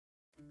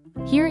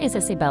Here is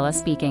𝐒𝐡𝐵ELLA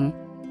speaking.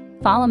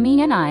 Follow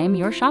me and I am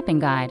your shopping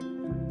guide.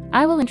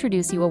 I will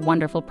introduce you a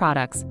wonderful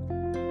products.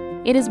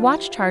 It is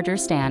watch charger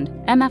stand,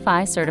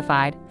 MFI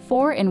certified,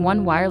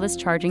 4-in-1 wireless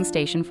charging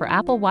station for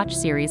Apple Watch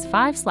Series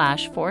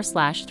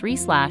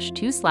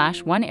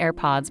 5/4/3/2/1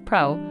 AirPods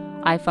Pro,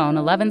 iPhone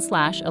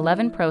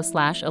 11/11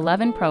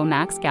 Pro/11 Pro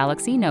Max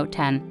Galaxy Note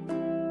 10.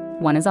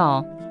 One is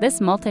all. This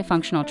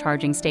multifunctional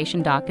charging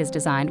station dock is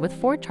designed with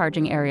 4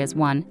 charging areas.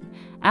 1.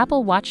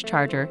 Apple Watch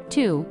charger.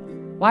 2.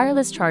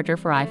 Wireless charger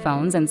for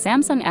iPhones and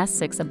Samsung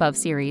S6 above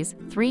series.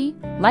 3.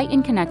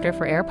 Lightning connector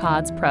for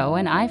AirPods Pro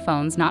and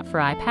iPhones not for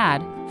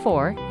iPad.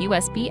 4.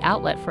 USB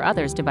outlet for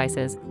others'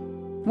 devices.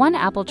 One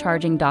Apple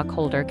charging dock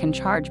holder can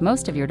charge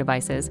most of your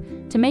devices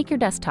to make your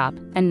desktop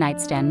and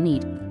nightstand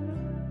neat.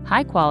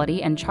 High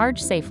quality and charge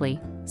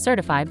safely,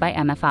 certified by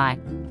MFI.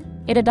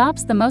 It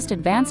adopts the most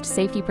advanced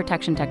safety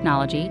protection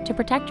technology to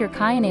protect your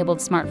𝐒𝐈-enabled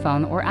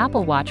smartphone or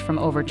Apple Watch from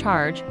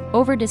overcharge,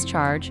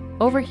 over-discharge,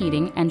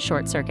 overheating, and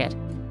short circuit.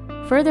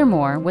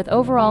 Furthermore, with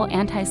overall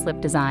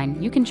anti-slip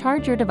design, you can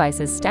charge your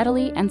devices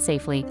steadily and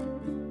safely.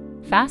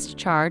 Fast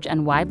charge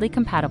and widely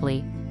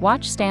compatibly,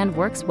 watch stand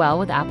works well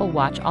with Apple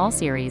Watch All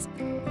Series.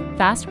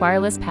 Fast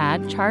wireless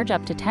pad charge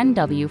up to 10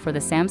 W for the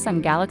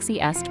Samsung Galaxy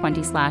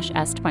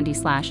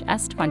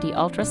S20/S20/S20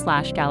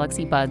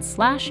 Ultra/Galaxy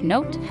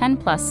Buds/Note 10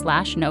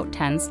 Plus/Note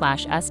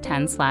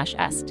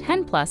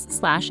 10/S10/S10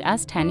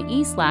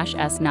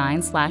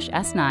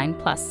 Plus/S10e/S9/S9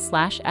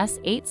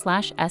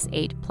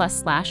 Plus/S8/S8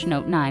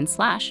 Plus/Note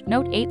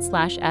 9/Note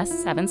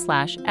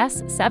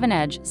 8/S7/S7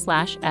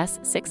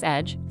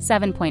 Edge/S6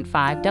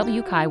 7.5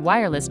 W Qi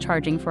wireless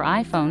charging for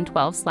iPhone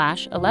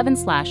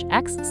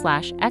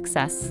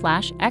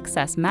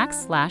 12/11/X/XS/XS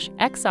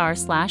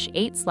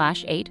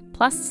Max/XR/8/8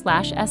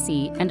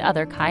 Plus/SE and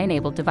other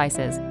Qi-enabled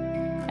devices.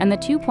 And the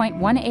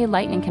 2.1A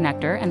Lightning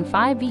connector and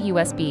 5V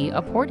USB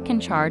a port can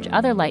charge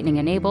other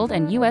Lightning-enabled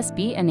and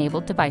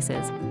USB-enabled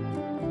devices.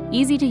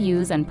 Easy to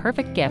use and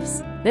perfect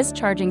gifts, this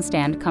charging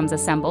stand comes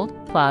assembled,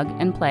 plug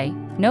and play.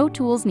 No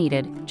tools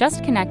needed,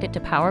 just connect it to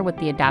power with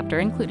the adapter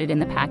included in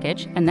the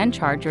package and then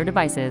charge your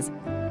devices.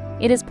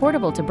 It is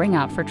portable to bring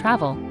out for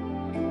travel.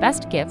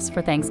 Best gifts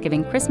for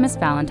Thanksgiving, Christmas,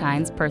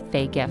 Valentine's,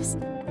 birthday gifts.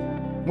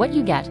 What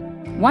you get: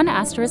 1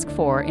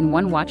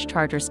 4-in-1 watch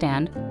charger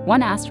stand,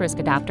 1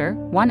 adapter,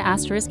 1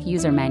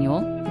 user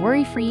manual,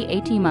 worry-free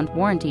 18-month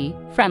warranty,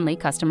 friendly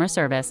customer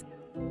service.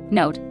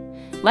 Note: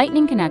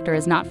 Lightning connector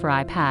is not for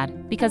iPad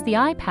because the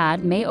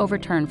iPad may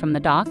overturn from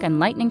the dock and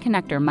Lightning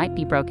connector might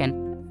be broken.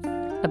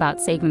 About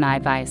Save Money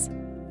advice.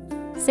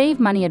 Save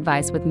money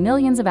advice with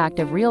millions of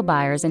active real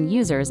buyers and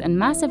users and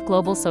massive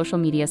global social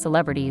media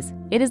celebrities.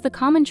 It is the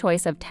common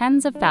choice of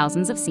tens of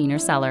thousands of senior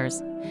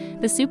sellers.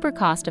 The super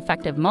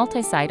cost-effective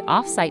multi-site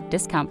off-site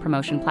discount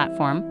promotion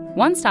platform,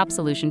 one-stop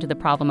solution to the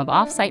problem of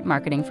off-site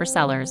marketing for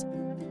sellers.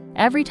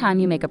 Every time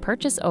you make a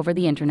purchase over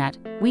the internet,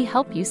 we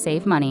help you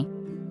save money.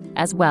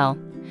 As well,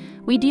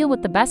 we deal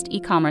with the best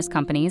e-commerce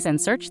companies and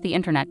search the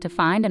internet to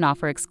find and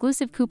offer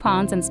exclusive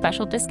coupons and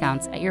special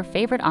discounts at your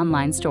favorite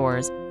online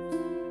stores.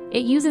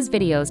 It uses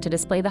videos to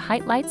display the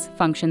highlights,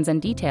 functions, and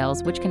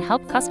details which can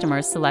help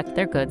customers select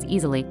their goods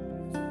easily.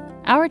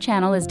 Our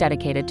channel is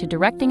dedicated to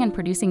directing and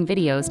producing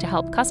videos to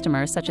help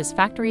customers such as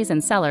factories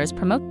and sellers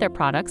promote their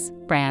products,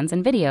 brands,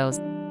 and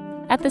videos.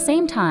 At the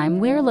same time,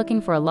 we're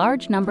looking for a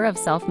large number of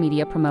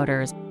self-media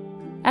promoters.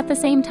 At the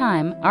same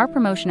time, our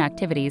promotion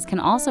activities can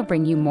also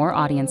bring you more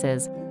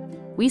audiences.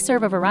 We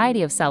serve a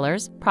variety of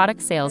sellers,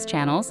 product sales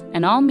channels,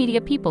 and all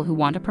media people who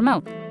want to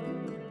promote.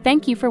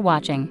 Thank you for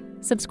watching.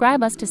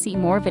 Subscribe us to see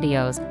more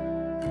videos.